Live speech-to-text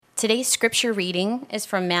Today's scripture reading is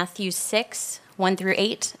from Matthew 6, 1 through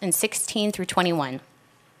 8, and 16 through 21.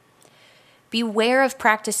 Beware of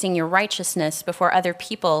practicing your righteousness before other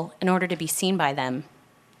people in order to be seen by them,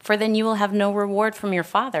 for then you will have no reward from your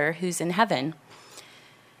Father who's in heaven.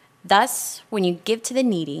 Thus, when you give to the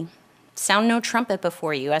needy, sound no trumpet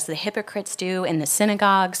before you, as the hypocrites do in the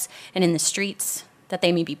synagogues and in the streets, that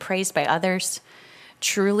they may be praised by others.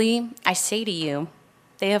 Truly, I say to you,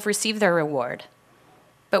 they have received their reward.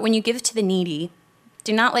 But when you give to the needy,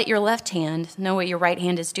 do not let your left hand know what your right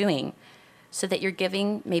hand is doing, so that your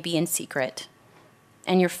giving may be in secret.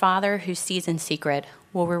 And your Father who sees in secret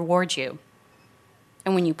will reward you.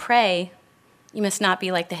 And when you pray, you must not be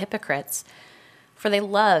like the hypocrites, for they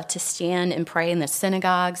love to stand and pray in the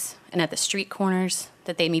synagogues and at the street corners,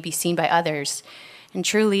 that they may be seen by others. And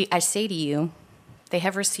truly, I say to you, they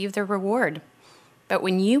have received their reward. But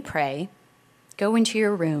when you pray, go into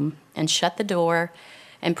your room and shut the door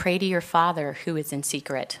and pray to your Father who is in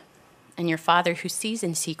secret. And your Father who sees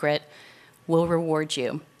in secret will reward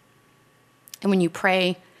you. And when you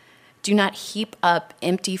pray, do not heap up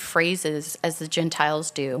empty phrases as the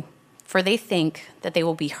Gentiles do, for they think that they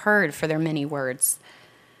will be heard for their many words.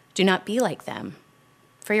 Do not be like them,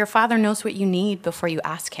 for your Father knows what you need before you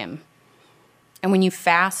ask him. And when you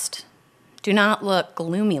fast, do not look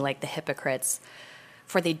gloomy like the hypocrites,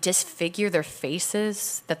 for they disfigure their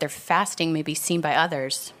faces, that their fasting may be seen by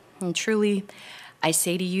others. And truly, I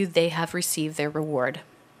say to you, they have received their reward.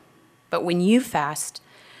 But when you fast,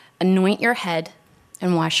 anoint your head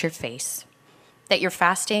and wash your face, that your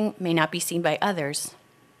fasting may not be seen by others,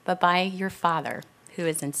 but by your Father who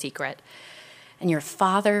is in secret. And your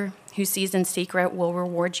Father who sees in secret will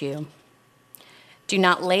reward you. Do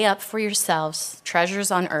not lay up for yourselves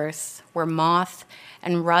treasures on earth, where moth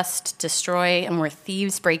and rust destroy and where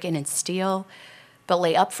thieves break in and steal, but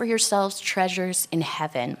lay up for yourselves treasures in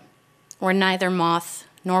heaven, where neither moth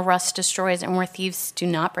nor rust destroys and where thieves do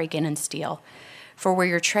not break in and steal. For where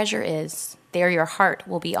your treasure is, there your heart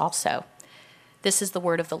will be also. This is the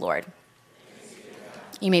word of the Lord.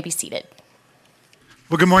 You may be seated.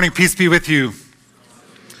 Well, good morning. Peace be with you.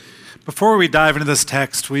 Before we dive into this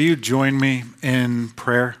text, will you join me in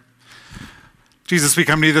prayer? Jesus, we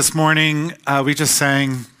come to you this morning. We just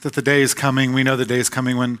sang that the day is coming. We know the day is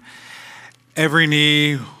coming when every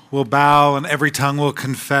knee will bow and every tongue will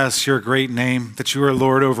confess your great name, that you are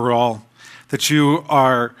Lord over all, that you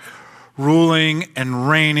are ruling and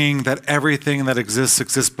reigning, that everything that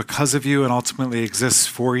exists because of you and ultimately exists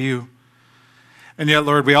for you. And yet,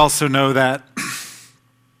 Lord, we also know that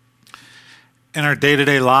in our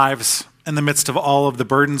day-to-day lives, in the midst of all of the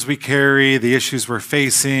burdens we carry, the issues we're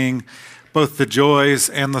facing, both the joys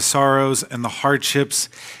and the sorrows and the hardships,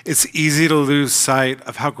 it's easy to lose sight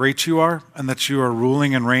of how great you are and that you are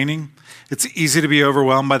ruling and reigning. It's easy to be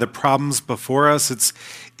overwhelmed by the problems before us. It's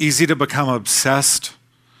easy to become obsessed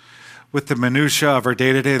with the minutia of our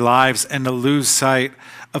day-to-day lives and to lose sight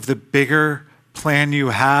of the bigger plan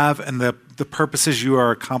you have and the purposes you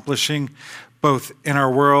are accomplishing, both in our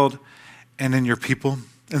world and in your people.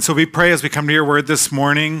 And so we pray as we come to your word this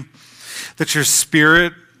morning that your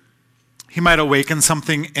Spirit, he might awaken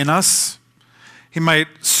something in us. He might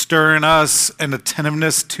stir in us an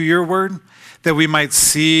attentiveness to your word, that we might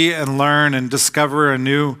see and learn and discover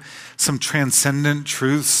anew some transcendent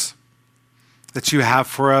truths that you have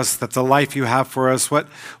for us, that the life you have for us, what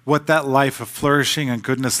that life of flourishing and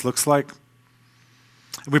goodness looks like.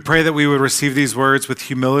 We pray that we would receive these words with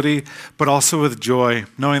humility, but also with joy,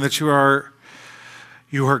 knowing that you are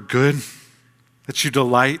good, that you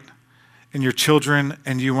delight in your children,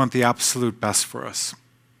 and you want the absolute best for us.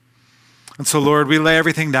 And so, Lord, we lay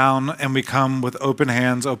everything down and we come with open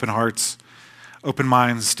hands, open hearts, open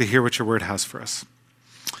minds to hear what your word has for us.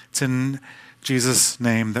 It's in Jesus'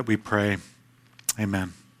 name that we pray.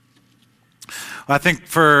 Amen. Well,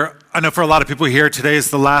 I know for a lot of people here, today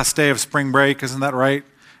is the last day of spring break. Isn't that right?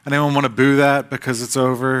 Anyone want to boo that because it's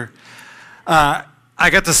over? I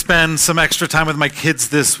got to spend some extra time with my kids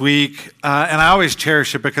this week, and I always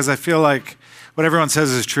cherish it because I feel like what everyone says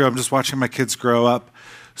is true. I'm just watching my kids grow up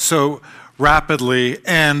so rapidly,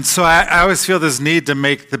 and so I always feel this need to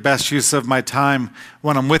make the best use of my time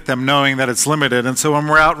when I'm with them, knowing that it's limited. And so when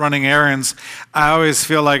we're out running errands, I always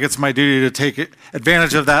feel like it's my duty to take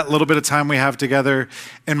advantage of that little bit of time we have together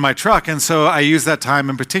in my truck. And so I use that time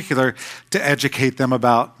in particular to educate them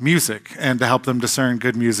about music and to help them discern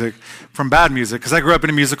good music from bad music. Because I grew up in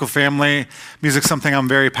a musical family. Music's something I'm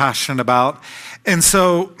very passionate about. And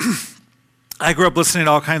so I grew up listening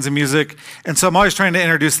to all kinds of music, and so I'm always trying to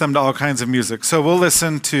introduce them to all kinds of music. So we'll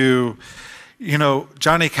listen to,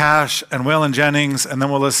 Johnny Cash and Waylon Jennings, and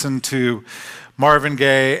then we'll listen to Marvin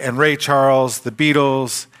Gaye and Ray Charles, the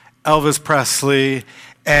Beatles, Elvis Presley,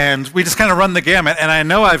 and we just kind of run the gamut. And I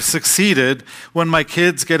know I've succeeded when my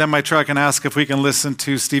kids get in my truck and ask if we can listen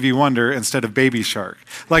to Stevie Wonder instead of Baby Shark.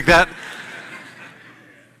 Like that,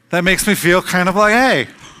 that makes me feel kind of like, hey,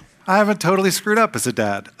 I haven't totally screwed up as a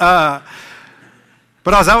dad.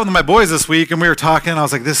 But I was out with my boys this week, and we were talking, and I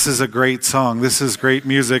was like, this is a great song. This is great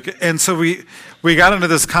music. And so we got into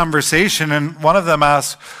this conversation, and one of them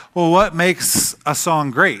asked, well, what makes a song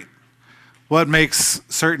great? What makes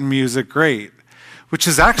certain music great? Which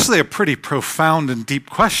is actually a pretty profound and deep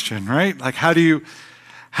question, right? Like, how do you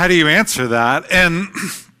answer that? And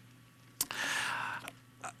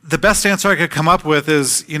the best answer I could come up with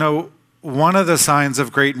is, one of the signs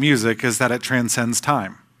of great music is that it transcends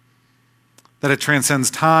time. That it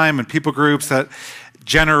transcends time and people groups, that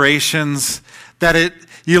generations, that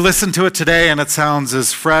you listen to it today and it sounds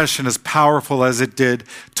as fresh and as powerful as it did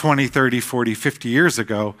 20, 30, 40, 50 years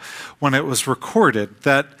ago when it was recorded.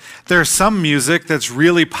 That there's some music that's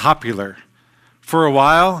really popular for a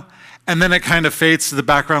while, and then it kind of fades to the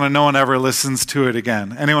background and no one ever listens to it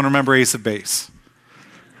again. Anyone remember Ace of Base?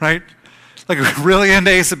 Right? Like really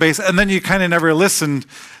into Ace of Base, and then you kind of never listened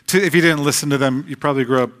to, if you didn't listen to them, you probably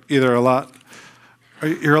grew up either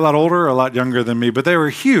you're a lot older or a lot younger than me, but they were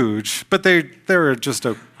huge, but they were just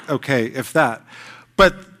okay, if that.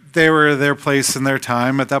 But they were their place in their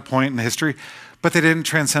time at that point in history, but they didn't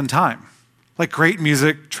transcend time. Like great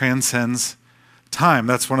music transcends time.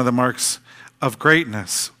 That's one of the marks of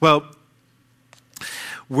greatness. Well,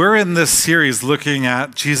 we're in this series looking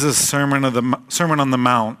at Jesus' Sermon on the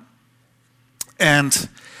Mount, and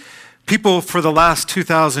people for the last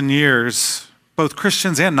 2,000 years, both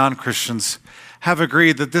Christians and non-Christians, have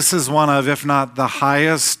agreed that this is one of, if not the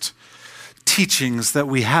highest teachings that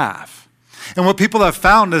we have. And what people have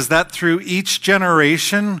found is that through each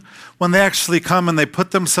generation, when they actually come and they put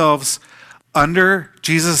themselves under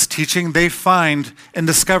Jesus' teaching, they find and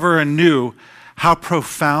discover anew how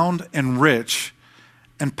profound and rich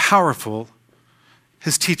and powerful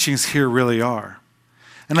his teachings here really are.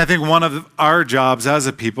 And I think one of our jobs as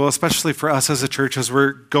a people, especially for us as a church, as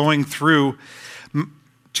we're going through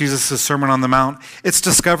Jesus' Sermon on the Mount, it's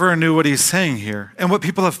discover anew what he's saying here. And what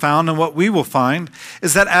people have found and what we will find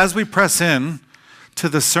is that as we press in to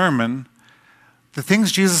the sermon, the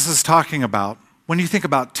things Jesus is talking about, when you think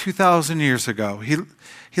about 2,000 years ago,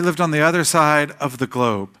 he lived on the other side of the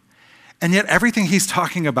globe. And yet everything he's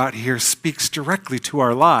talking about here speaks directly to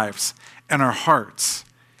our lives and our hearts.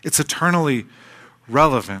 It's eternally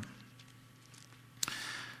relevant.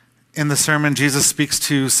 In the sermon, Jesus speaks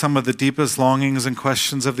to some of the deepest longings and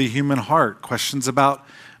questions of the human heart, questions about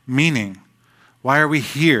meaning. Why are we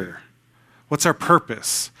here? What's our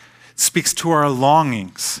purpose? It speaks to our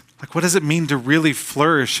longings. Like, what does it mean to really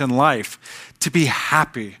flourish in life, to be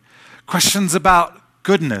happy? Questions about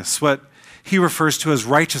goodness, what he refers to as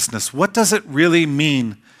righteousness. What does it really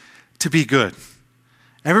mean to be good?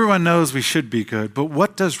 Everyone knows we should be good, but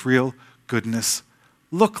what does real goodness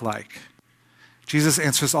look like? Jesus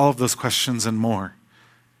answers all of those questions and more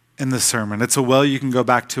in the sermon. It's a well you can go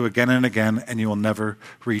back to again and again, and you will never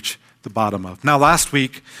reach the bottom of. Now, last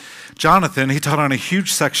week, Jonathan, he taught on a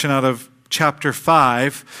huge section out of chapter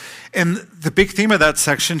 5, and the big theme of that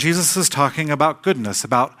section, Jesus is talking about goodness,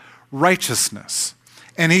 about righteousness.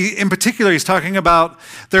 And in particular, he's talking about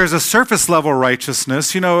there's a surface level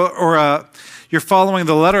righteousness, you're following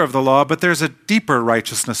the letter of the law, but there's a deeper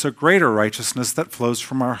righteousness, a greater righteousness that flows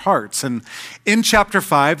from our hearts. And in chapter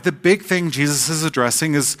 5, the big thing Jesus is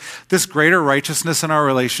addressing is this greater righteousness in our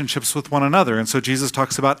relationships with one another. And so Jesus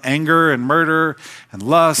talks about anger and murder and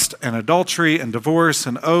lust and adultery and divorce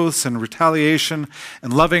and oaths and retaliation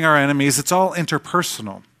and loving our enemies. It's all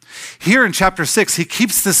interpersonal. Here in chapter 6, he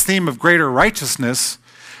keeps this theme of greater righteousness,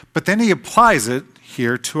 but then he applies it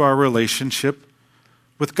here to our relationship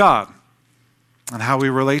with God and how we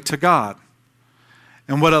relate to God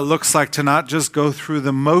and what it looks like to not just go through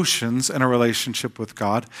the motions in a relationship with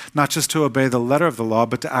God, not just to obey the letter of the law,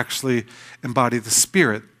 but to actually embody the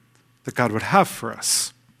spirit that God would have for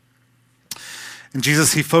us. In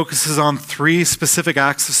Jesus, he focuses on 3 specific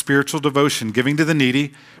acts of spiritual devotion: giving to the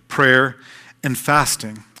needy, prayer, and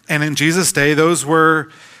fasting. And in Jesus' day, those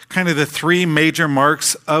were kind of the 3 major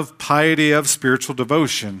marks of piety, of spiritual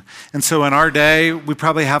devotion. And so in our day, we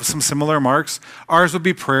probably have some similar marks. Ours would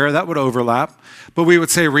be prayer, that would overlap. But we would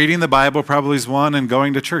say reading the Bible probably is one, and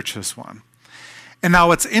going to church is one. And now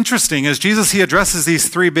what's interesting is Jesus, he addresses these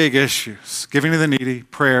 3 big issues: giving to the needy,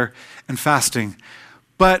 prayer, and fasting.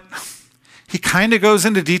 But he kind of goes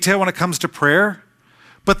into detail when it comes to prayer.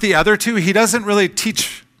 But the other 2, he doesn't really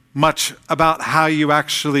teach much about how you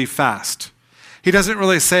actually fast. He doesn't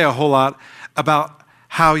really say a whole lot about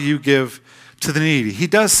how you give to the needy. He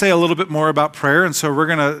does say a little bit more about prayer, and so we're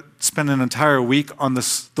going to spend an entire week on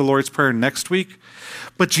the Lord's Prayer next week.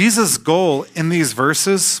 But Jesus' goal in these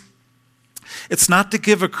verses, it's not to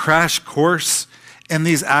give a crash course in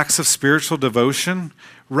these acts of spiritual devotion.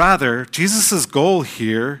 Rather, Jesus' goal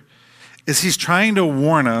here is he's trying to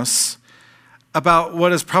warn us about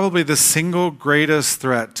what is probably the single greatest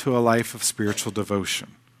threat to a life of spiritual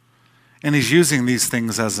devotion. And he's using these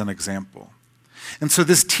things as an example. And so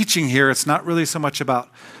this teaching here, it's not really so much about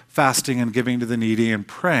fasting and giving to the needy and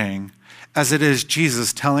praying, as it is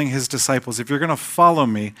Jesus telling his disciples, if you're going to follow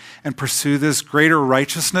me and pursue this greater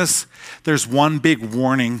righteousness, there's one big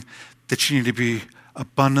warning that you need to be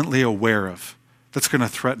abundantly aware of that's going to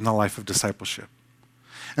threaten the life of discipleship.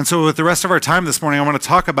 And so with the rest of our time this morning, I want to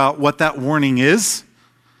talk about what that warning is.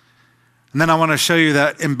 And then I want to show you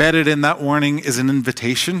that embedded in that warning is an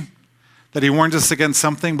invitation, that he warns us against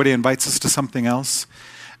something, but he invites us to something else.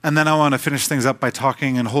 And then I want to finish things up by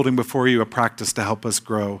talking and holding before you a practice to help us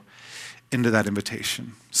grow into that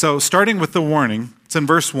invitation. So starting with the warning, it's in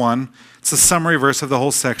verse 1. It's a summary verse of the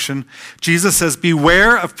whole section. Jesus says,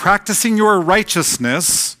 beware of practicing your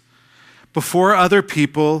righteousness before other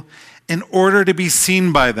people in order to be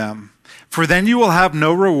seen by them, for then you will have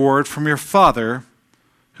no reward from your Father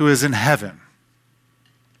who is in heaven.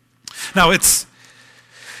 Now, it's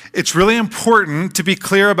really important to be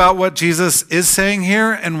clear about what Jesus is saying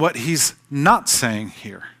here and what he's not saying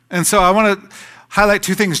here. And so I want to highlight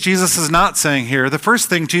two things Jesus is not saying here. The first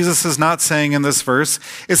thing Jesus is not saying in this verse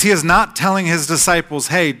is he is not telling his disciples,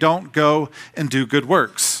 hey, don't go and do good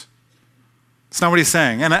works. It's not what he's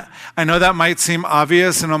saying. And I know that might seem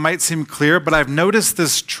obvious and it might seem clear, but I've noticed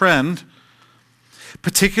this trend,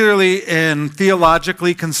 particularly in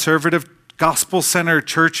theologically conservative, gospel-centered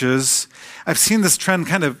churches. I've seen this trend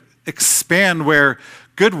kind of expand where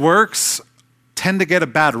good works tend to get a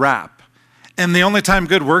bad rap. And the only time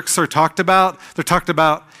good works are talked about, they're talked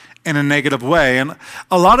about in a negative way. And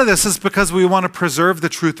a lot of this is because we want to preserve the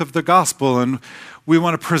truth of the gospel, and we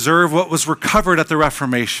want to preserve what was recovered at the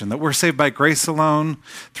Reformation, that we're saved by grace alone,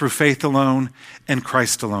 through faith alone, in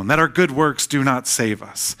Christ alone, that our good works do not save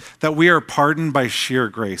us, that we are pardoned by sheer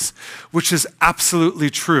grace, which is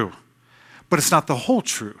absolutely true, but it's not the whole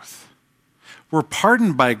truth. We're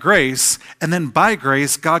pardoned by grace, and then by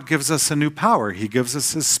grace, God gives us a new power. He gives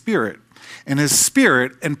us his Spirit. And his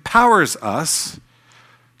Spirit empowers us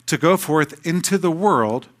to go forth into the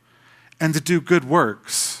world and to do good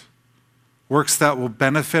works. Works that will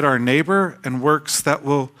benefit our neighbor and works that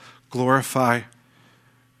will glorify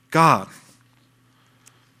God.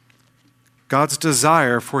 God's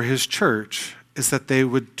desire for his church is that they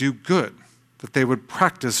would do good, that they would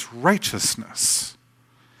practice righteousness.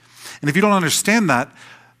 And if you don't understand that,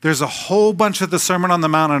 there's a whole bunch of the Sermon on the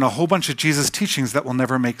Mount and a whole bunch of Jesus' teachings that will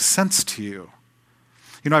never make sense to you.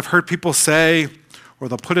 You know, I've heard people say, or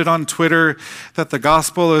they'll put it on Twitter, that the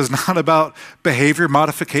gospel is not about behavior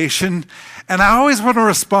modification. And I always want to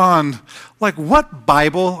respond, like, what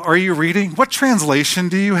Bible are you reading? What translation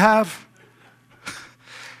do you have?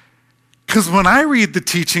 Because when I read the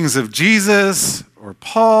teachings of Jesus, or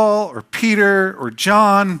Paul, or Peter, or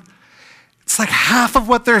John, it's like half of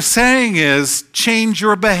what they're saying is change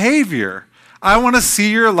your behavior. I want to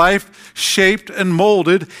see your life shaped and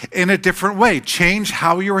molded in a different way. Change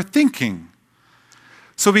how you're thinking.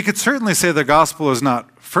 So we could certainly say the gospel is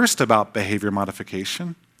not first about behavior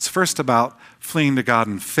modification. It's first about fleeing to God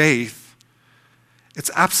in faith.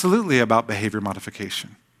 It's absolutely about behavior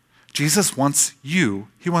modification. Jesus wants you,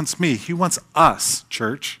 he wants me, he wants us,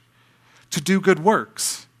 church, to do good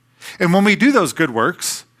works. And when we do those good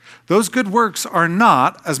works are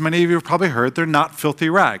not, as many of you have probably heard, they're not filthy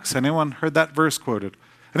rags. Anyone heard that verse quoted?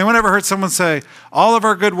 Anyone ever heard someone say, all of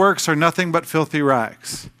our good works are nothing but filthy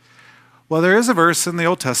rags? Well, there is a verse in the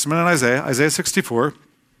Old Testament in Isaiah 64,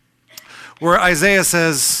 where Isaiah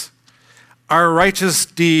says, our righteous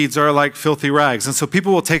deeds are like filthy rags. And so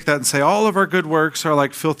people will take that and say, all of our good works are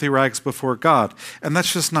like filthy rags before God. And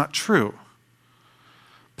that's just not true.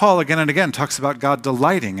 Paul again and again talks about God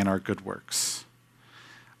delighting in our good works.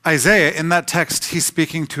 Isaiah, in that text, he's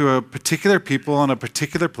speaking to a particular people in a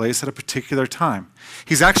particular place at a particular time.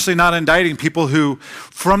 He's actually not indicting people who,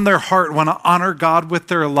 from their heart, want to honor God with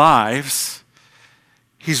their lives.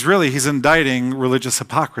 He's indicting religious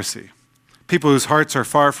hypocrisy. People whose hearts are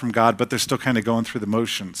far from God, but they're still kind of going through the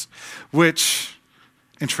motions, which,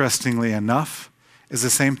 interestingly enough, is the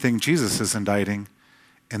same thing Jesus is indicting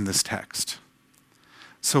in this text.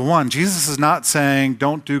 So one, Jesus is not saying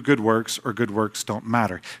don't do good works or good works don't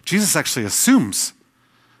matter. Jesus actually assumes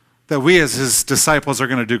that we as his disciples are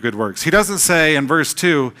going to do good works. He doesn't say in verse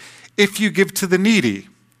 2, if you give to the needy,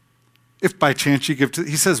 if by chance you give to,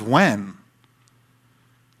 he says when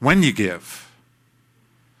you give.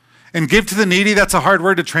 And give to the needy, that's a hard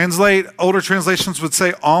word to translate. Older translations would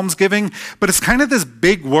say almsgiving, but it's kind of this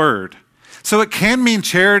big word. So it can mean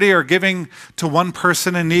charity or giving to one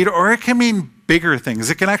person in need, or it can mean bigger things.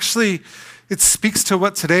 It speaks to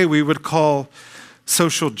what today we would call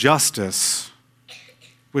social justice,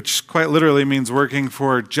 which quite literally means working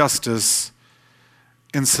for justice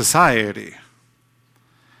in society.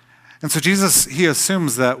 And so Jesus, he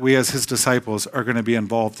assumes that we as his disciples are going to be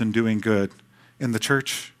involved in doing good in the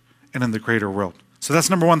church and in the greater world. So that's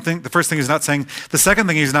number one thing. The first thing he's not saying. The second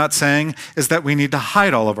thing he's not saying is that we need to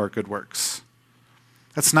hide all of our good works.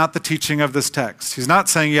 That's not the teaching of this text. He's not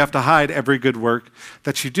saying you have to hide every good work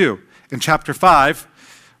that you do. In chapter 5,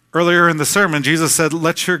 earlier in the sermon, Jesus said,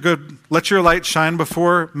 let your light shine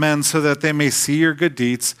before men so that they may see your good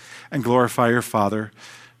deeds and glorify your Father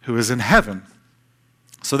who is in heaven.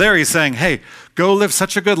 So there he's saying, hey, go live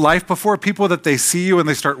such a good life before people that they see you and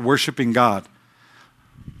they start worshiping God.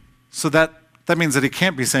 So that means that he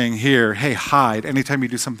can't be saying here, hey, hide. Anytime you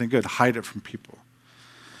do something good, hide it from people.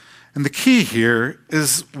 And the key here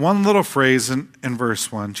is one little phrase in verse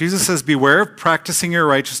 1. Jesus says, beware of practicing your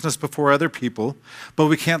righteousness before other people, but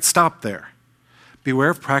we can't stop there.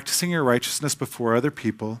 Beware of practicing your righteousness before other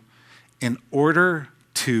people in order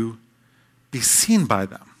to be seen by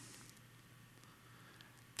them.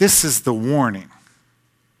 This is the warning.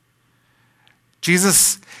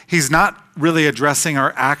 Jesus, he's not really addressing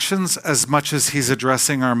our actions as much as he's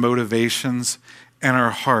addressing our motivations and our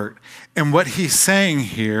heart. And what he's saying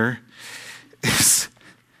here is,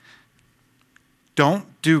 don't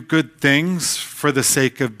do good things for the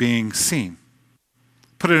sake of being seen.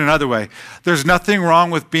 Put it another way, there's nothing wrong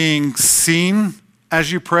with being seen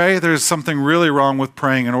as you pray. There's something really wrong with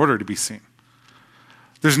praying in order to be seen.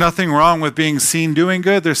 There's nothing wrong with being seen doing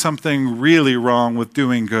good. There's something really wrong with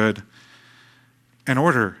doing good in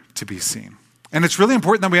order to be seen. And it's really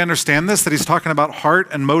important that we understand this, that he's talking about heart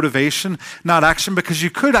and motivation, not action, because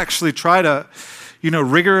you could actually try to,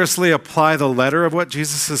 rigorously apply the letter of what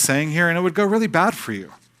Jesus is saying here, and it would go really bad for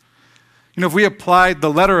you. If we applied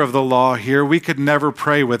the letter of the law here, we could never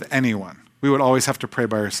pray with anyone. We would always have to pray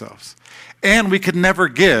by ourselves. And we could never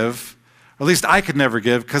give, or at least I could never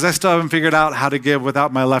give, because I still haven't figured out how to give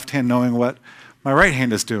without my left hand knowing what my right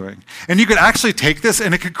hand is doing. And you could actually take this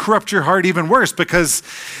and it could corrupt your heart even worse, because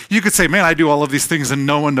you could say, man, I do all of these things and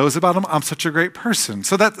no one knows about them. I'm such a great person.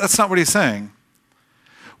 So that's not what he's saying.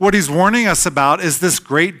 What he's warning us about is this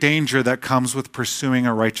great danger that comes with pursuing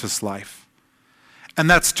a righteous life. And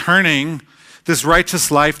that's turning this righteous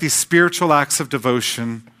life, these spiritual acts of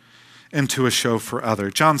devotion, into a show for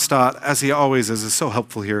others. John Stott, as he always is so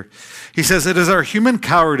helpful here. He says, it is our human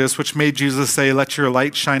cowardice which made Jesus say, let your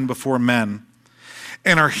light shine before men,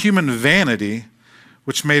 and our human vanity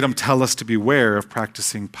which made him tell us to beware of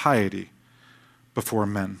practicing piety before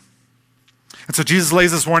men. And so Jesus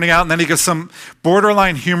lays this warning out, and then he gives some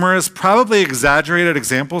borderline humorous, probably exaggerated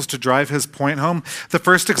examples to drive his point home. The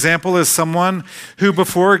first example is someone who,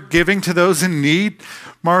 before giving to those in need,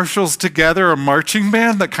 marshals together a marching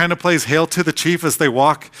band that kind of plays Hail to the Chief as they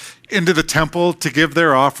walk into the temple to give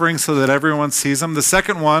their offering so that everyone sees them. The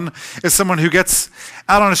second one is someone who gets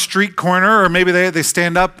out on a street corner, or maybe they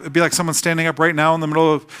stand up. It'd be like someone standing up right now in the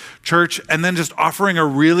middle of church and then just offering a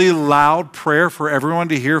really loud prayer for everyone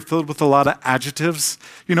to hear, filled with a lot of adjectives,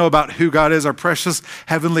 about who God is, our precious,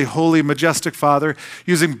 heavenly, holy, majestic Father,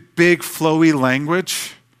 using big, flowy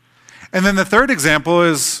language. And then the third example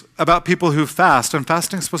is about people who fast, and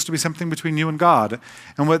fasting is supposed to be something between you and God.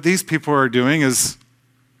 And what these people are doing is,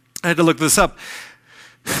 I had to look this up,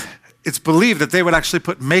 it's believed that they would actually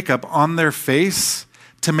put makeup on their face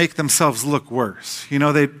to make themselves look worse.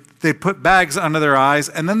 They'd put bags under their eyes,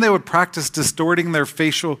 and then they would practice distorting their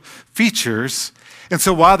facial features. And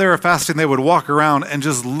so while they were fasting, they would walk around and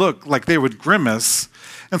just look like they would grimace.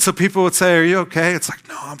 And so people would say, are you okay? It's like,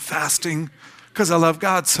 no, I'm fasting because I love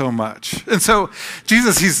God so much. And so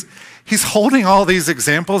Jesus, he's holding all these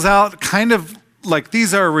examples out, kind of like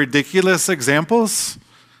these are ridiculous examples.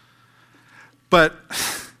 But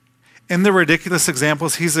in the ridiculous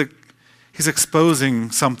examples, he's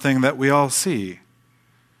exposing something that we all see.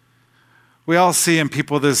 We all see in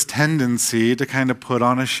people this tendency to kind of put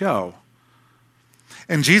on a show.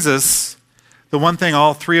 And Jesus, the one thing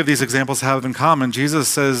all three of these examples have in common, Jesus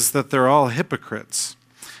says that they're all hypocrites.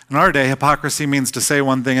 In our day, hypocrisy means to say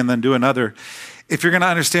one thing and then do another. If you're going to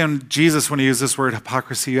understand Jesus when he used this word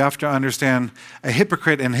hypocrisy, you have to understand a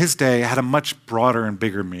hypocrite in his day had a much broader and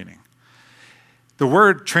bigger meaning. the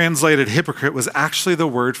word translated hypocrite was actually the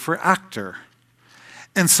word for actor.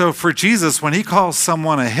 And so for Jesus, when he calls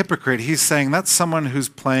someone a hypocrite, he's saying that's someone who's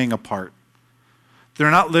playing a part.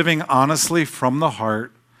 They're not living honestly from the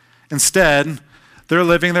heart. Instead, they're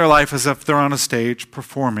living their life as if they're on a stage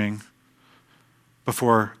performing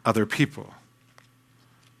before other people.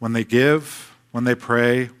 When they give, when they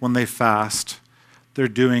pray, when they fast, they're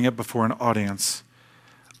doing it before an audience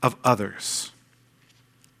of others.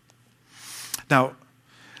 Now,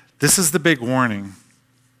 this is the big warning.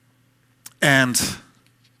 And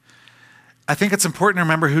I think it's important to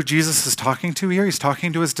remember who Jesus is talking to here. He's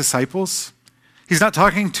talking to his disciples. He's not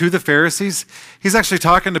talking to the Pharisees. He's actually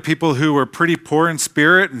talking to people who were pretty poor in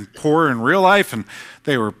spirit and poor in real life, and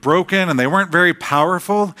they were broken and they weren't very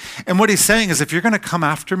powerful. And what he's saying is, if you're going to come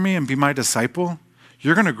after me and be my disciple,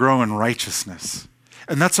 you're going to grow in righteousness.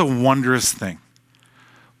 And that's a wondrous thing.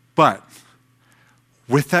 But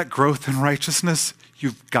with that growth in righteousness,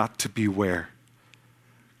 you've got to beware.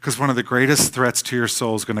 Because one of the greatest threats to your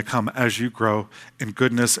soul is going to come as you grow in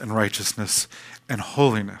goodness and righteousness and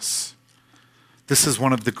holiness. This is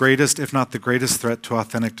one of the greatest, if not the greatest threat to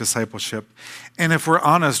authentic discipleship. And if we're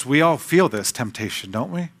honest, we all feel this temptation,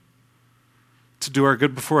 don't we? To do our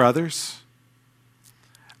good before others.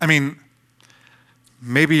 I mean,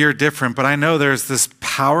 maybe you're different, but I know there's this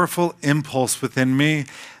powerful impulse within me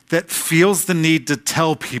that feels the need to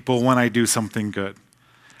tell people when I do something good.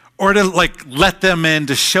 Or to let them in,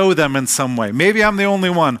 to show them in some way. Maybe I'm the only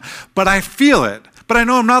one, but I feel it. But I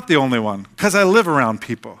know I'm not the only one because I live around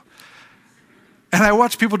people. And I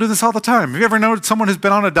watch people do this all the time. Have you ever known someone who's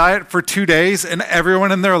been on a diet for 2 days and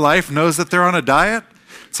everyone in their life knows that they're on a diet?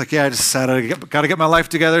 It's like, yeah, I just said I got to get my life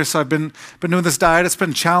together, so I've been doing this diet. It's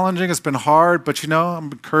been challenging, it's been hard, but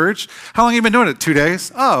I'm encouraged. How long have you been doing it? 2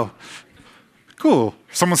 days? Oh, cool.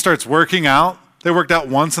 Someone starts working out. They worked out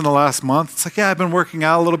once in the last month. It's like, yeah, I've been working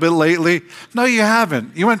out a little bit lately. No, you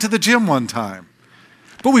haven't. You went to the gym one time.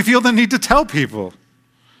 But we feel the need to tell people.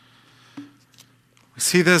 We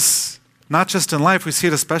see this not just in life, we see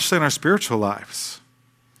it especially in our spiritual lives.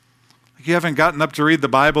 You haven't gotten up to read the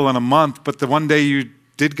Bible in a month, but the one day you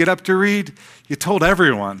did get up to read, you told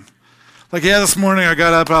everyone. Yeah, this morning I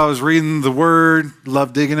got up, I was reading the Word,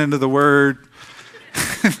 love digging into the Word.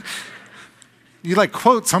 You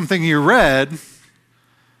quote something you read,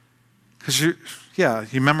 because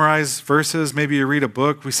you memorize verses, maybe you read a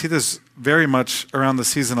book. We see this very much around the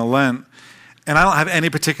season of Lent. And I don't have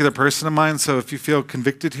any particular person in mind, so if you feel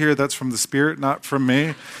convicted here, that's from the Spirit, not from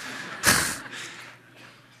me.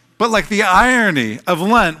 But the irony of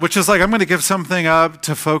Lent, which is I'm going to give something up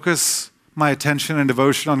to focus my attention and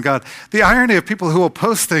devotion on God. The irony of people who will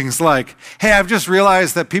post things like, hey, I've just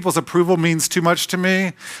realized that people's approval means too much to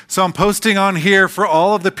me, so I'm posting on here for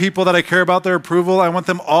all of the people that I care about their approval. I want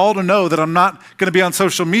them all to know that I'm not going to be on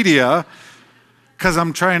social media because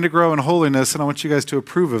I'm trying to grow in holiness, and I want you guys to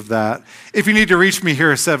approve of that. If you need to reach me,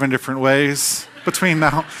 here are 7 different ways between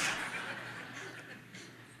now.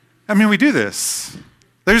 I mean, we do this.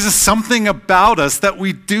 There's just something about us that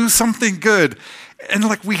we do something good, and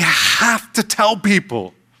we have to tell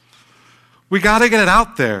people. We got to get it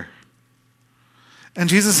out there. And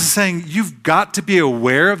Jesus is saying, you've got to be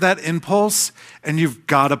aware of that impulse, and you've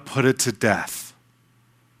got to put it to death.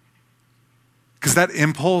 Because that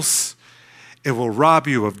impulse, it will rob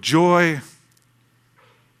you of joy.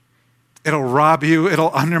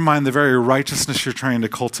 It'll undermine the very righteousness you're trying to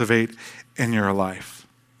cultivate in your life.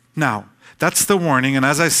 Now, that's the warning, and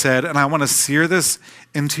as I said, and I want to sear this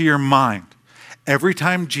into your mind, every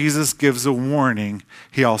time Jesus gives a warning,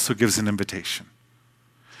 he also gives an invitation.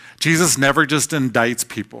 Jesus never just indicts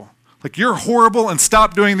people. You're horrible and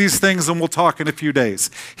stop doing these things and we'll talk in a few days.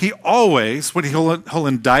 He always, when he'll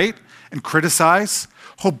indict and criticize,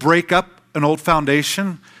 he'll break up an old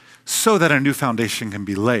foundation so that a new foundation can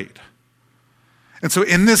be laid. And so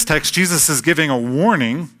in this text, Jesus is giving a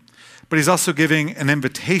warning, but he's also giving an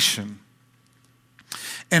invitation.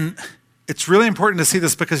 And it's really important to see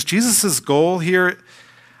this because Jesus' goal here,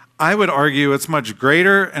 I would argue it's much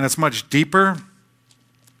greater and it's much deeper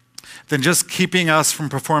than just keeping us from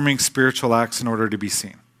performing spiritual acts in order to be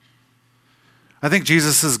seen. I think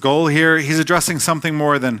Jesus' goal here, he's addressing something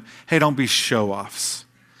more than, hey, don't be show-offs.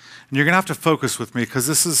 And you're going to have to focus with me because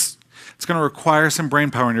it's going to require some brain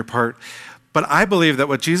power on your part. But I believe that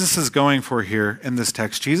what Jesus is going for here in this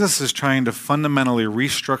text, Jesus is trying to fundamentally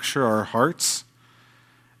restructure our hearts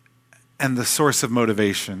and the source of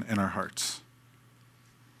motivation in our hearts.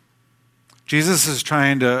 Jesus is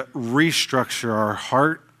trying to restructure our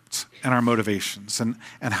hearts and our motivations and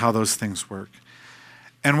how those things work.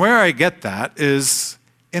 And where I get that is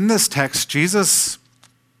in this text, Jesus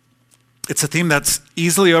It's a theme that's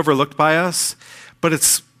easily overlooked by us, but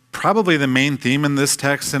it's probably the main theme in this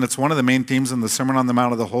text, and it's one of the main themes in the Sermon on the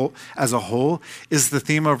Mount as a whole, is the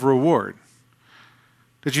theme of reward.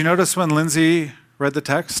 Did you notice when Lindsay read the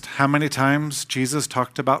text how many times Jesus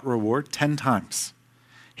talked about reward? 10 times.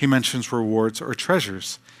 He mentions rewards or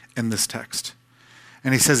treasures in this text.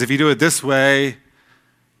 And he says, if you do it this way,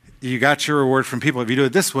 you got your reward from people. If you do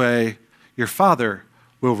it this way, your Father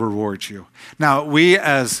will reward you. Now, we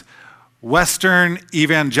as Western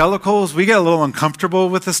evangelicals, we get a little uncomfortable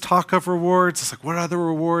with this talk of rewards. It's like, what are the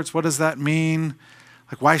rewards? What does that mean?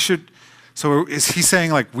 So is he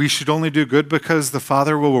saying like we should only do good because the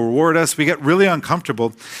Father will reward us? We get really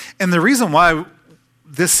uncomfortable. And the reason why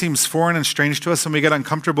this seems foreign and strange to us and we get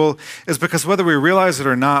uncomfortable is because whether we realize it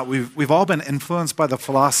or not, we've all been influenced by the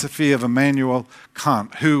philosophy of Immanuel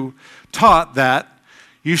Kant, who taught that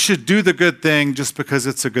you should do the good thing just because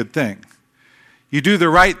it's a good thing. You do the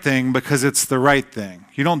right thing because it's the right thing.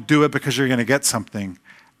 You don't do it because you're going to get something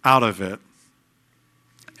out of it.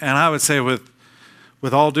 And I would say with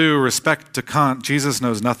all due respect to Kant, Jesus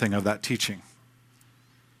knows nothing of that teaching.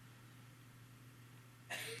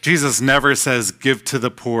 Jesus never says, give to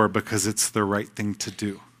the poor because it's the right thing to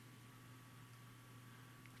do.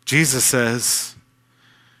 Jesus says,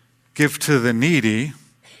 give to the needy,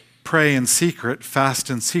 pray in secret, fast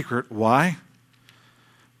in secret. Why?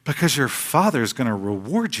 Because your Father is going to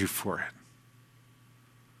reward you for it.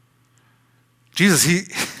 Jesus,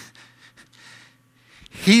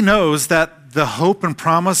 he knows that the hope and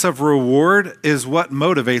promise of reward is what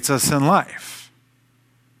motivates us in life.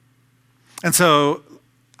 And so,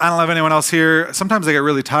 I don't have anyone else here. Sometimes I get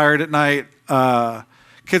really tired at night.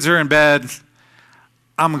 Kids are in bed.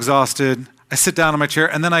 I'm exhausted. I sit down in my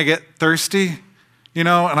chair, and then I get thirsty, and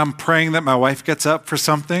I'm praying that my wife gets up for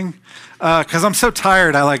something. Because I'm so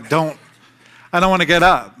tired, I don't want to get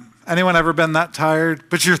up. Anyone ever been that tired?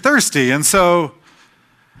 But you're thirsty. And so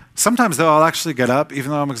sometimes, though, I'll actually get up,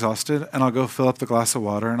 even though I'm exhausted, and I'll go fill up the glass of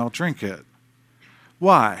water, and I'll drink it.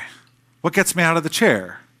 Why? What gets me out of the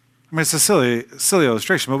chair? I mean, it's a silly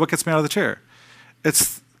illustration, but what gets me out of the chair?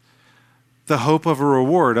 It's the hope of a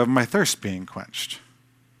reward of my thirst being quenched.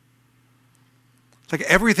 Like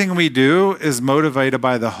everything we do is motivated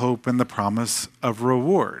by the hope and the promise of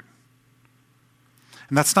reward.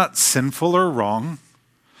 And that's not sinful or wrong.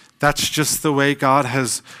 That's just the way God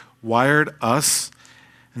has wired us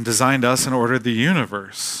and designed us and ordered the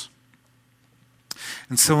universe.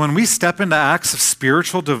 And so when we step into acts of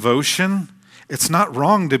spiritual devotion, it's not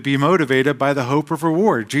wrong to be motivated by the hope of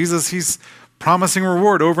reward. Jesus, he's promising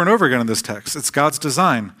reward over and over again in this text. It's God's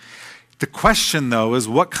design. The question, though, is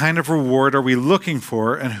what kind of reward are we looking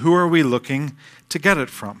for and who are we looking to get it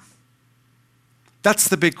from? That's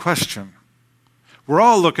the big question. We're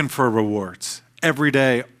all looking for rewards every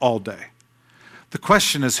day, all day. The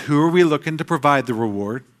question is, who are we looking to provide the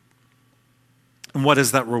reward? And what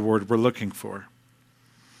is that reward we're looking for?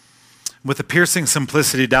 With a piercing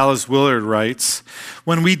simplicity, Dallas Willard writes,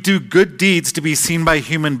 when we do good deeds to be seen by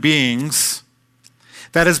human beings,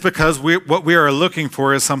 that is because what we are looking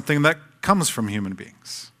for is something that comes from human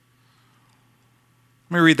beings.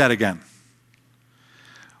 Let me read that again.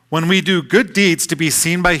 When we do good deeds to be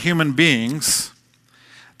seen by human beings,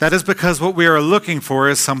 that is because what we are looking for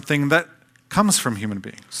is something that comes from human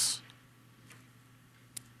beings.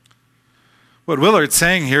 What Willard's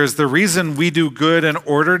saying here is the reason we do good in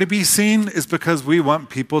order to be seen is because we want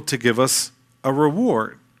people to give us a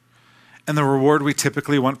reward. And the reward we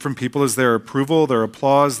typically want from people is their approval, their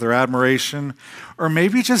applause, their admiration, or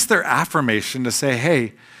maybe just their affirmation to say,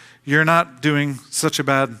 hey, you're not doing such a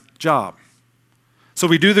bad job. So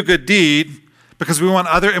we do the good deed because we want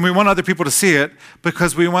other people to see it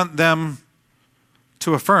because we want them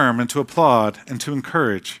to affirm and to applaud and to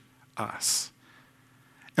encourage us.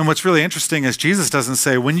 And what's really interesting is Jesus doesn't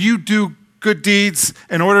say, when you do good deeds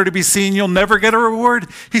in order to be seen, you'll never get a reward.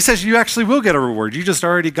 He says you actually will get a reward. You just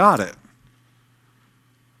already got it.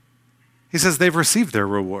 He says they've received their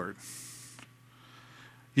reward.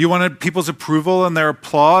 You wanted people's approval and their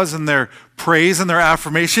applause and their praise and their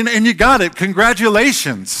affirmation, and you got it.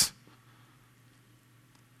 Congratulations.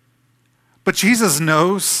 But Jesus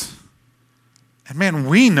knows, and man,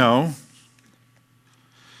 we know,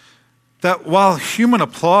 that while human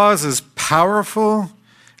applause is powerful,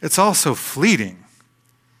 it's also fleeting.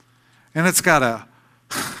 And it's got a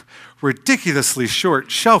ridiculously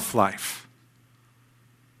short shelf life.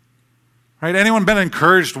 Right? Anyone been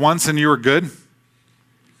encouraged once and you were good?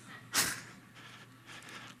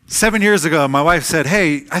 7 years ago, my wife said,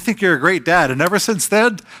 hey, I think you're a great dad. And ever since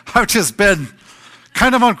then, I've just been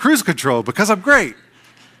kind of on cruise control because I'm great.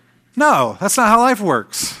 No, that's not how life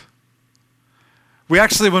works. We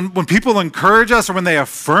actually, when people encourage us or when they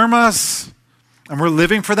affirm us, and we're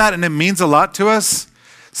living for that and it means a lot to us,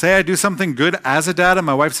 say I do something good as a dad and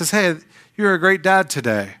my wife says, hey, you're a great dad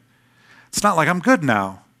today. It's not like I'm good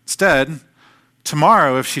now. Instead,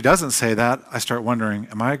 tomorrow, if she doesn't say that, I start wondering,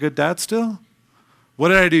 am I a good dad still? What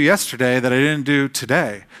did I do yesterday that I didn't do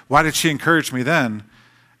today? Why did she encourage me then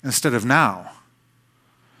instead of now?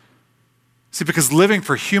 See, because living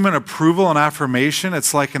for human approval and affirmation,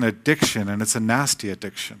 it's like an addiction, and it's a nasty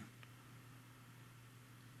addiction.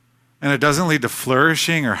 And it doesn't lead to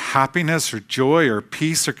flourishing or happiness or joy or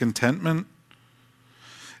peace or contentment.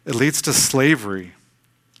 It leads to slavery.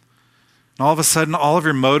 And all of a sudden, all of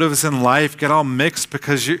your motives in life get all mixed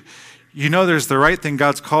because you know there's the right thing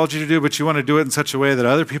God's called you to do, but you want to do it in such a way that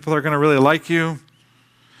other people are going to really like you.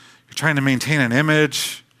 You're trying to maintain an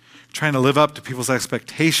image. You're trying to live up to people's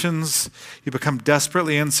expectations. You become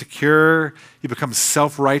desperately insecure. You become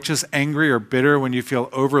self-righteous, angry, or bitter when you feel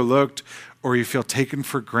overlooked or you feel taken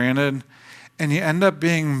for granted. And you end up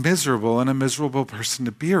being miserable and a miserable person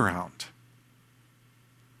to be around.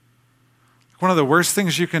 One of the worst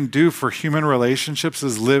things you can do for human relationships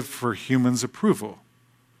is live for humans' approval.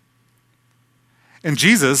 And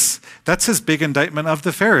Jesus, that's his big indictment of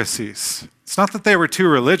the Pharisees. It's not that they were too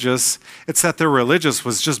religious, it's that their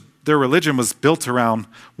religion was built around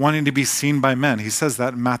wanting to be seen by men. He says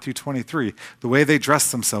that in Matthew 23. The way they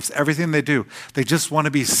dress themselves, everything they do, they just want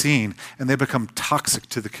to be seen, and they become toxic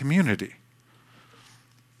to the community.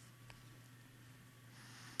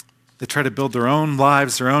 They try to build their own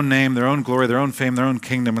lives, their own name, their own glory, their own fame, their own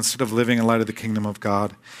kingdom, instead of living in light of the kingdom of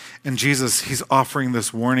God. And Jesus, he's offering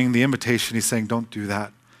this warning, the invitation. He's saying, don't do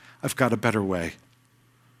that. I've got a better way.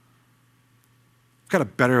 I've got a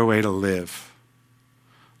better way to live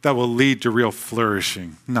that will lead to real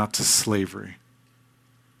flourishing, not to slavery.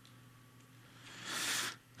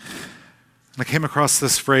 And I came across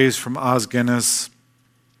this phrase from Os Guinness.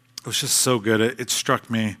 It was just so good. It struck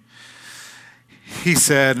me. He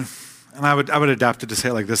said, and I would adapt it to say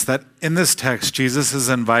it like this, that in this text, Jesus is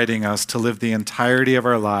inviting us to live the entirety of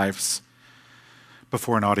our lives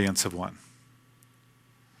before an audience of one.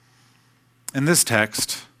 In this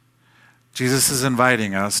text, Jesus is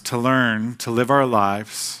inviting us to learn to live our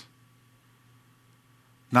lives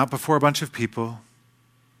not before a bunch of people,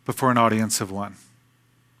 before an audience of one.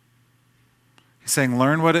 He's saying,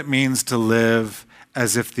 learn what it means to live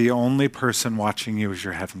as if the only person watching you is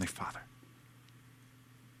your Heavenly Father.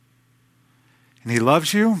 And he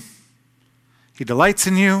loves you. He delights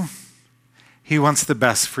in you. He wants the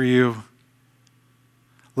best for you.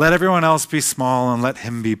 Let everyone else be small and let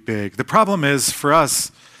him be big. The problem is, for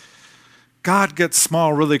us, God gets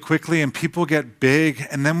small really quickly and people get big,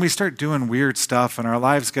 and then we start doing weird stuff and our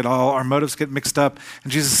motives get mixed up.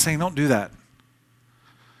 And Jesus is saying, don't do that.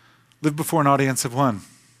 Live before an audience of one.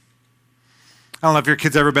 I don't know if your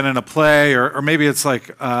kid's ever been in a play, or maybe it's like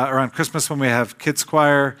around Christmas when we have kids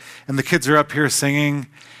choir, and the kids are up here singing.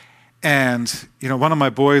 And, one of my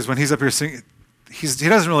boys, when he's up here singing, he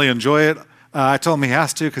doesn't really enjoy it. I told him he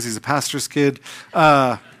has to because he's a pastor's kid.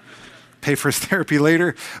 Pay for his therapy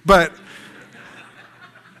later. But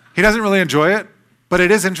he doesn't really enjoy it. But it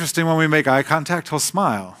is interesting when we make eye contact, he'll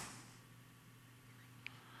smile.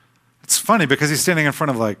 It's funny because he's standing in front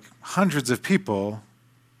of like hundreds of people.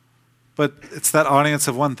 But it's that audience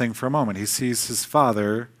of one thing for a moment. He sees his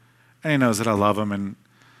father, and he knows that I love him, and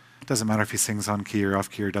it doesn't matter if he sings on key or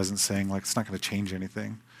off key or doesn't sing. Like, it's not going to change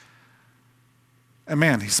anything. And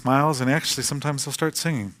man, he smiles, and actually sometimes he'll start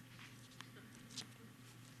singing.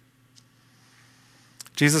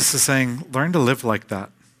 Jesus is saying, learn to live like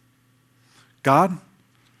that. God,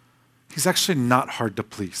 he's actually not hard to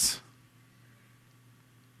please.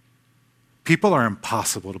 People are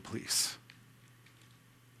impossible to please.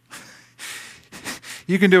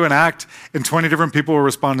 You can do an act and 20 different people will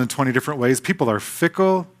respond in 20 different ways. People are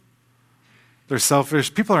fickle. They're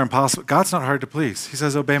selfish. People are impossible. God's not hard to please. He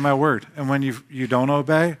says, obey my word. And when you don't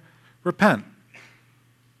obey, repent.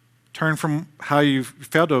 Turn from how you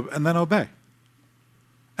failed to, and then obey.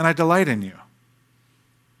 And I delight in you.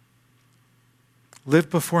 Live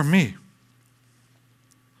before me.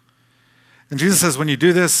 And Jesus says, when you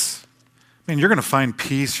do this, you're going to find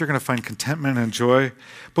peace, you're going to find contentment and joy.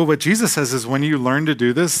 But what Jesus says is when you learn to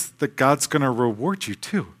do this, that God's going to reward you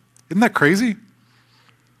too. Isn't that crazy?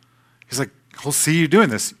 He's like, he'll see you doing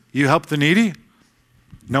this. You help the needy.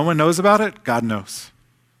 No one knows about it. God knows.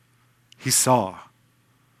 He saw.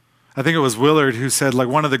 I think it was Willard who said, like,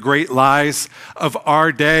 one of the great lies of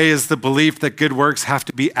our day is the belief that good works have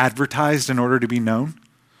to be advertised in order to be known.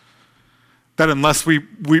 That unless we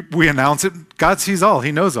announce it, God sees all.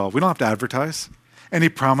 He knows all. We don't have to advertise. and he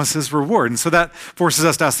promises reward. And so that forces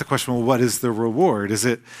us to ask the question, well, what is the reward? Is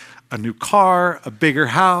it a new car, a bigger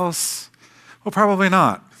house? Well, probably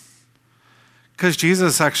not. Because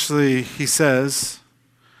Jesus actually, he says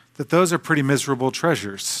that those are pretty miserable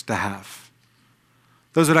treasures to have.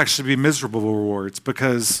 Those would actually be miserable rewards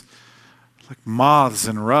because like moths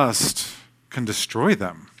and rust can destroy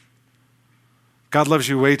them. God loves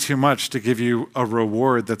you way too much to give you a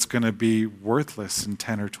reward that's going to be worthless in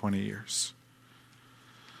 10 or 20 years.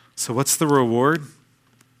 So what's the reward?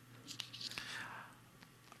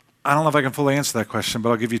 I don't know if I can fully answer that question, but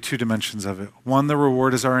I'll give you two dimensions of it. One, the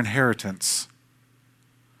reward is our inheritance.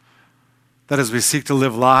 That as we seek to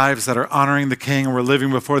live lives that are honoring the King and we're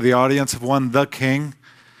living before the audience of one, the King,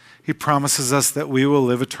 he promises us that we will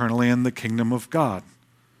live eternally in the kingdom of God.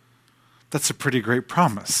 That's a pretty great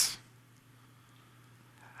promise.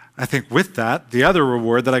 I think with that, the other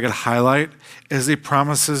reward that I could highlight is he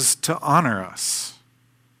promises to honor us,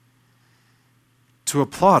 to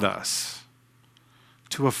applaud us,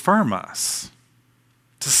 to affirm us,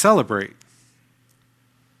 to celebrate.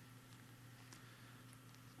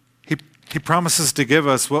 He promises to give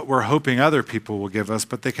us what we're hoping other people will give us,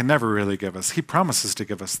 but they can never really give us. He promises to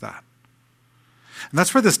give us that. And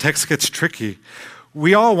that's where this text gets tricky.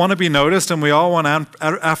 We all want to be noticed and we all want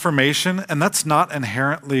affirmation, and that's not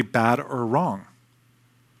inherently bad or wrong.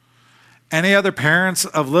 Any other parents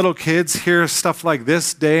of little kids hear stuff like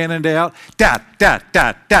this day in and day out? Dad, dad,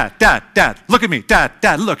 dad, dad, dad, dad, look at me, dad,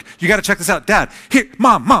 dad, look, you got to check this out, dad, here,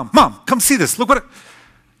 mom, mom, mom, come see this, look what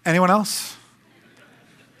Anyone else?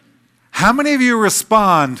 How many of you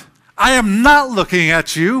respond, I am not looking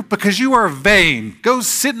at you because you are vain. Go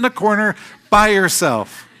sit in a corner by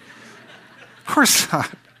yourself. Of course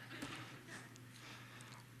not.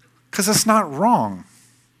 Because it's not wrong.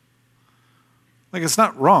 Like, it's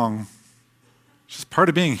not wrong. It's just part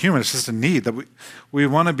of being human. It's just a need that we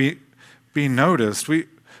want to be noticed. We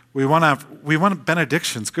want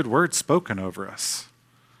benedictions, good words spoken over us.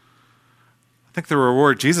 I think the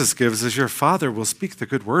reward Jesus gives is your Father will speak the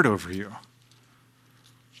good word over you.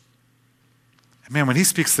 And man, when he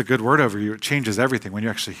speaks the good word over you, it changes everything when you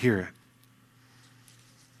actually hear it.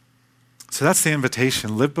 So that's the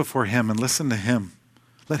invitation. Live before him and listen to him.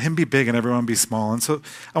 Let him be big and everyone be small. And so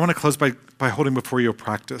I want to close by holding before you a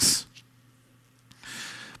practice.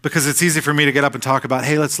 Because it's easy for me to get up and talk about,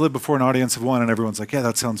 hey, let's live before an audience of one. And everyone's like, yeah,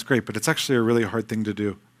 that sounds great. But it's actually a really hard thing to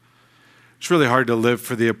do. It's really hard to live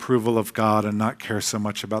for the approval of God and not care so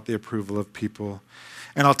much about the approval of people.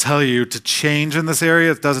 And I'll tell you, to change in this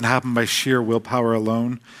area, it doesn't happen by sheer willpower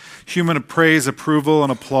alone. Human praise, approval,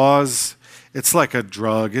 and applause, it's like a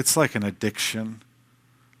drug. It's like an addiction.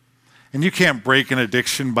 And you can't break an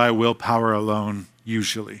addiction by willpower alone,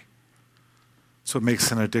 usually. That's what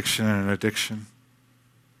makes an addiction an addiction.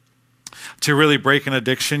 To really break an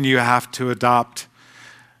addiction, you have to adopt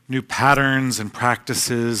new patterns and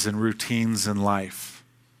practices and routines in life.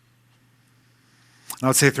 And I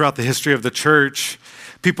would say throughout the history of the church,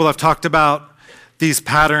 people have talked about these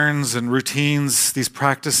patterns and routines, these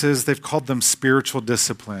practices, they've called them spiritual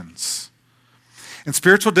disciplines. And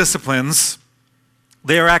spiritual disciplines,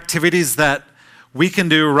 they are activities that we can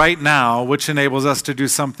do right now, which enables us to do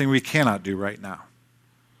something we cannot do right now.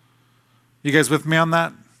 You guys with me on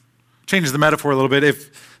that? Change the metaphor a little bit.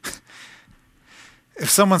 If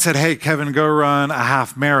someone said, hey, Kevin, go run a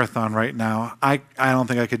half marathon right now, I don't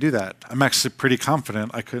think I could do that. I'm actually pretty confident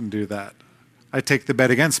I couldn't do that. I take the bet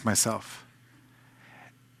against myself.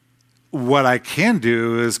 What I can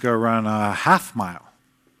do is go run a half mile.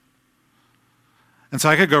 And so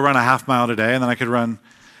I could go run a half mile today, and then I could run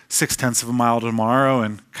 0.6 of a mile tomorrow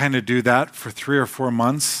and kind of do that for 3 or 4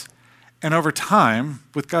 months. And over time,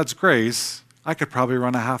 with God's grace, I could probably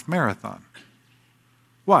run a half marathon.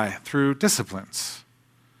 Why? Through disciplines.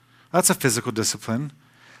 That's a physical discipline.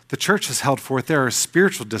 The church has held forth there are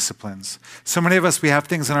spiritual disciplines. So many of us, we have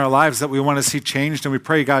things in our lives that we want to see changed, and we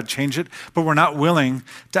pray God change it, but we're not willing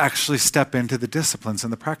to actually step into the disciplines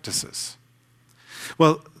and the practices.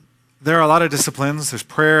 Well, there are a lot of disciplines. There's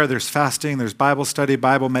prayer, there's fasting, there's Bible study,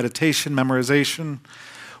 Bible meditation, memorization.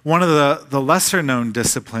 One of the lesser known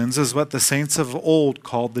disciplines is what the saints of old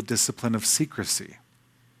called the discipline of secrecy.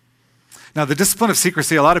 Now, the discipline of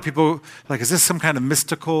secrecy, a lot of people like, is this some kind of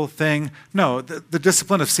mystical thing? No, the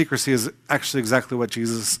discipline of secrecy is actually exactly what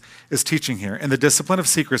Jesus is teaching here. In the discipline of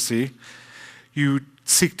secrecy, you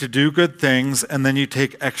seek to do good things, and then you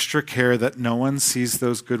take extra care that no one sees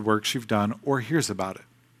those good works you've done or hears about it.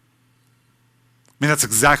 I mean, that's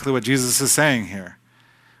exactly what Jesus is saying here.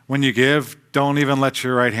 When you give, don't even let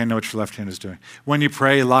your right hand know what your left hand is doing. When you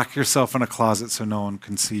pray, lock yourself in a closet so no one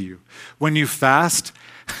can see you. When you fast,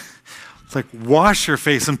 It's like wash your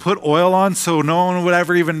face and put oil on so no one would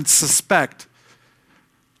ever even suspect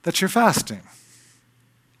that you're fasting.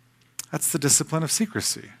 That's the discipline of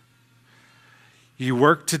secrecy. You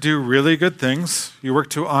work to do really good things. You work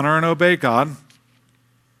to honor and obey God.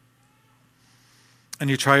 And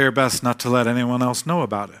you try your best not to let anyone else know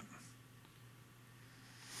about it.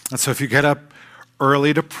 And so if you get up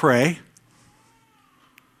early to pray,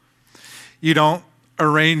 you don't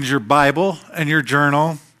arrange your Bible and your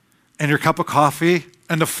journal and your cup of coffee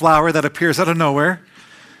and a flower that appears out of nowhere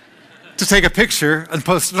to take a picture and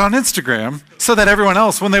post it on Instagram so that everyone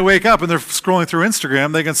else, when they wake up and they're scrolling through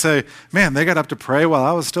Instagram, they can say, man, they got up to pray while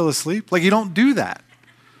I was still asleep. Like, you don't do that.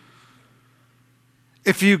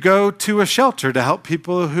 If you go to a shelter to help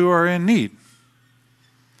people who are in need,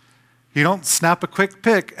 you don't snap a quick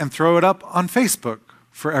pic and throw it up on Facebook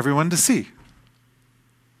for everyone to see.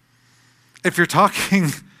 If you're talking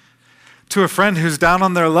to a friend who's down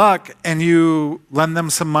on their luck and you lend them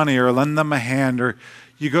some money or lend them a hand or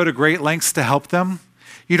you go to great lengths to help them,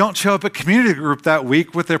 you don't show up at community group that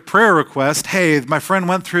week with a prayer request. Hey, my friend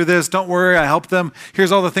went through this. Don't worry, I helped them. Here's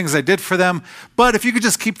all the things I did for them. But if you could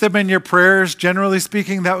just keep them in your prayers, generally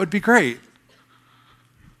speaking, that would be great.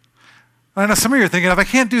 I know some of you are thinking, if I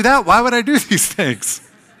can't do that, why would I do these things?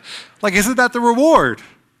 Like, isn't that the reward?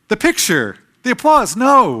 The picture? The applause?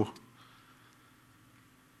 No.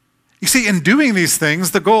 You see, in doing these things,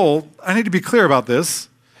 the goal, I need to be clear about this,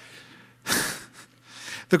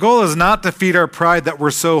 the goal is not to feed our pride that we're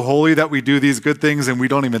so holy that we do these good things and we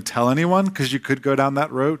don't even tell anyone, because you could go down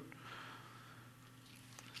that road.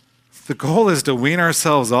 The goal is to wean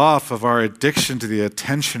ourselves off of our addiction to the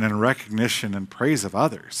attention and recognition and praise of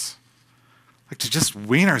others. Like, to just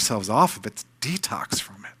wean ourselves off of it, to detox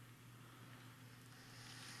from it.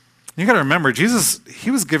 You got to remember, Jesus, he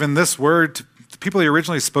was given this word to the people he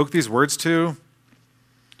originally spoke these words to.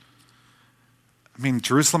 I mean,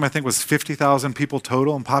 Jerusalem, I think, was 50,000 people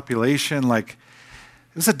total in population. Like,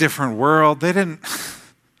 it was a different world. They didn't...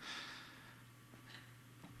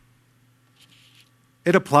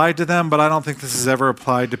 It applied to them, but I don't think this has ever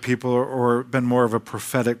applied to people or been more of a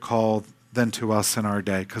prophetic call than to us in our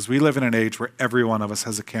day, because we live in an age where every one of us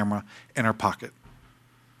has a camera in our pocket.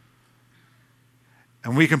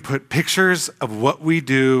 And we can put pictures of what we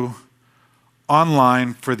do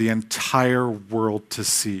online for the entire world to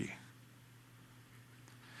see.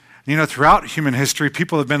 You know, throughout human history,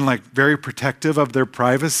 people have been like very protective of their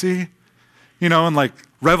privacy, you know, and like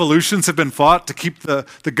revolutions have been fought to keep the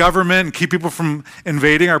government and keep people from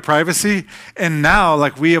invading our privacy. And now,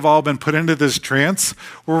 like, we have all been put into this trance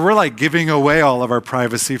where we're like giving away all of our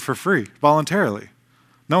privacy for free, voluntarily.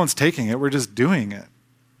 No one's taking it, we're just doing it.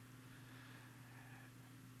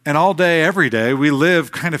 And all day, every day, we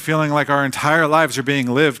live kind of feeling like our entire lives are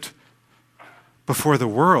being lived before the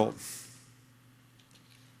world,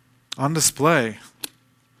 on display.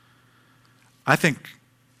 I think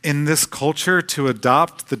in this culture, to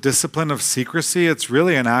adopt the discipline of secrecy, it's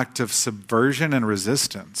really an act of subversion and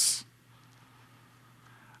resistance.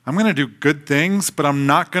 I'm going to do good things, but I'm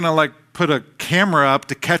not going to like put a camera up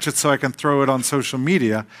to catch it so I can throw it on social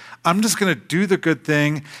media. I'm just going to do the good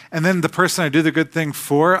thing, and then the person I do the good thing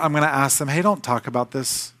for, I'm going to ask them, hey, don't talk about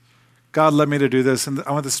this. God led me to do this, and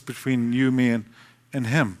I want this between you, me, and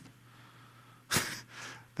him.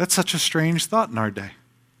 That's such a strange thought in our day.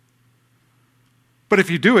 But if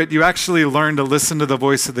you do it, you actually learn to listen to the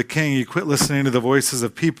voice of the king. You quit listening to the voices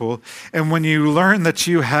of people. And when you learn that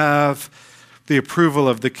you have the approval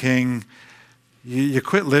of the king, you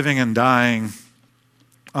quit living and dying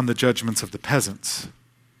on the judgments of the peasants.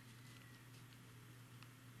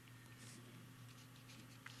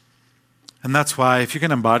 And that's why, if you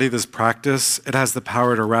can embody this practice, it has the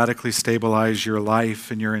power to radically stabilize your life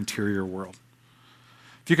and your interior world.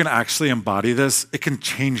 If you can actually embody this, it can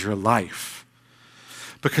change your life.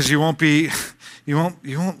 Because you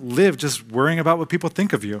won't live just worrying about what people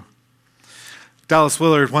think of you. Dallas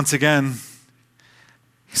Willard, once again,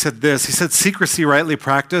 he said this. He said, secrecy rightly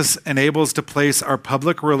practiced enables to place our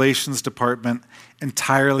public relations department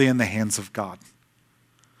entirely in the hands of God.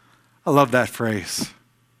 I love that phrase.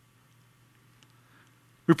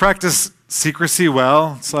 We practice secrecy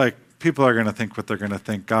well. It's like, people are going to think what they're going to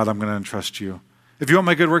think. God, I'm going to entrust you. If you want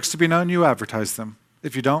my good works to be known, you advertise them.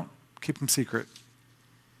 If you don't, keep them secret.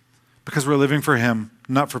 Because we're living for him,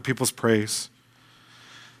 not for people's praise.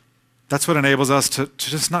 That's what enables us to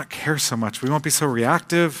just not care so much. We won't be so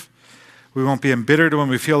reactive. We won't be embittered when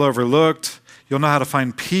we feel overlooked. You'll know how to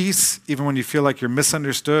find peace even when you feel like you're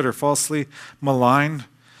misunderstood or falsely maligned.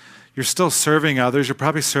 You're still serving others. You're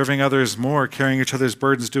probably serving others more, carrying each other's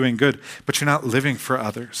burdens, doing good, but you're not living for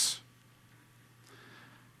others.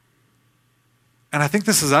 And I think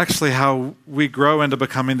this is actually how we grow into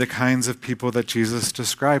becoming the kinds of people that Jesus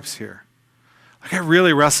describes here. Like, I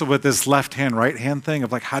really wrestle with this left hand, right hand thing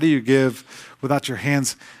of like, how do you give without your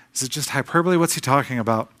hands? Is it just hyperbole? What's he talking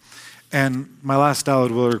about? And my last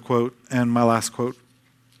Dallas Willard quote and my last quote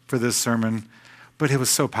for this sermon, but it was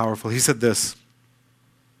so powerful. He said this.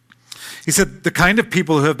 He said, the kind of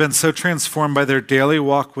people who have been so transformed by their daily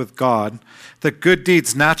walk with God that good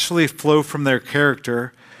deeds naturally flow from their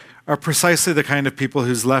character are precisely the kind of people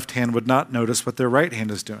whose left hand would not notice what their right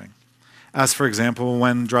hand is doing. As, for example,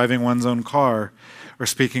 when driving one's own car or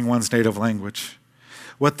speaking one's native language.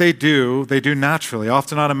 What they do naturally,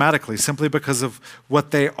 often automatically, simply because of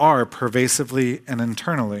what they are pervasively and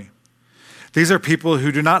internally. These are people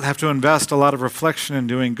who do not have to invest a lot of reflection in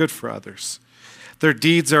doing good for others. Their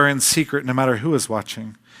deeds are in secret no matter who is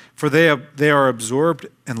watching, for they are absorbed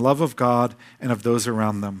in love of God and of those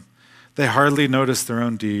around them. They hardly notice their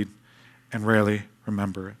own deed and rarely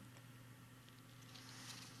remember it.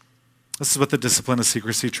 This is what the discipline of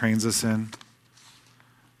secrecy trains us in.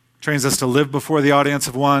 Trains us to live before the audience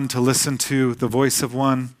of one, to listen to the voice of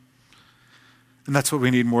one. And that's what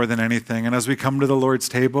we need more than anything. And as we come to the Lord's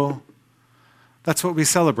table, that's what we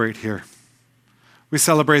celebrate here. We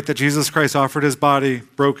celebrate that Jesus Christ offered his body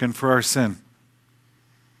broken for our sin,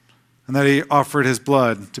 and that he offered his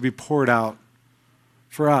blood to be poured out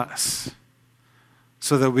for us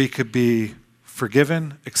so that we could be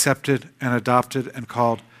forgiven, accepted, and adopted and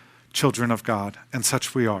called children of God. And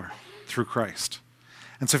such we are through Christ.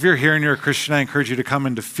 And so if you're here and you're a Christian, I encourage you to come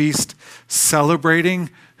and to feast celebrating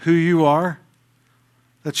who you are,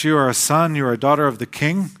 that you are a son, you are a daughter of the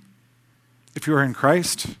King, if you are in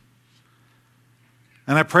Christ.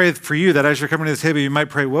 And I pray for you that as you're coming to the table, you might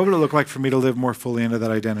pray, what would it look like for me to live more fully into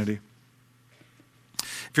that identity?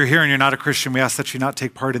 If you're here and you're not a Christian, we ask that you not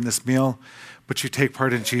take part in this meal, but you take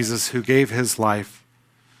part in Jesus, who gave his life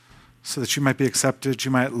so that you might be accepted,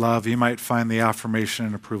 you might love, you might find the affirmation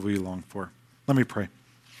and approval you long for. Let me pray.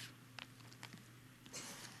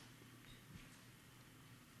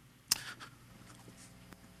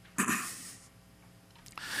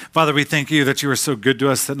 Father, we thank you that you are so good to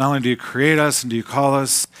us, that not only do you create us and do you call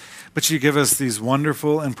us, but you give us these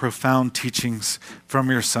wonderful and profound teachings from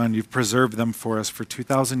your Son. You've preserved them for us for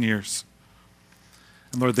 2,000 years.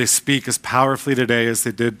 And Lord, they speak as powerfully today as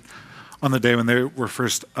they did on the day when they were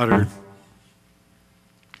first uttered.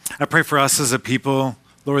 I pray for us as a people,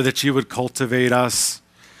 Lord, that you would cultivate us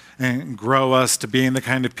and grow us to being the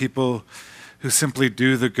kind of people who simply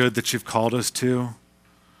do the good that you've called us to,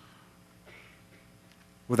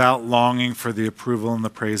 without longing for the approval and the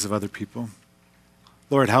praise of other people.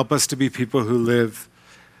 Lord, help us to be people who live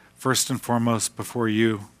first and foremost before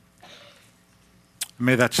you. And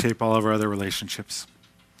may that shape all of our other relationships.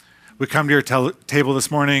 We come to your table this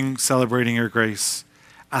morning celebrating your grace,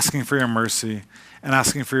 asking for your mercy, and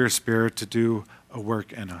asking for your Spirit to do a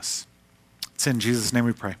work in us. It's in Jesus' name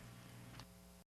we pray.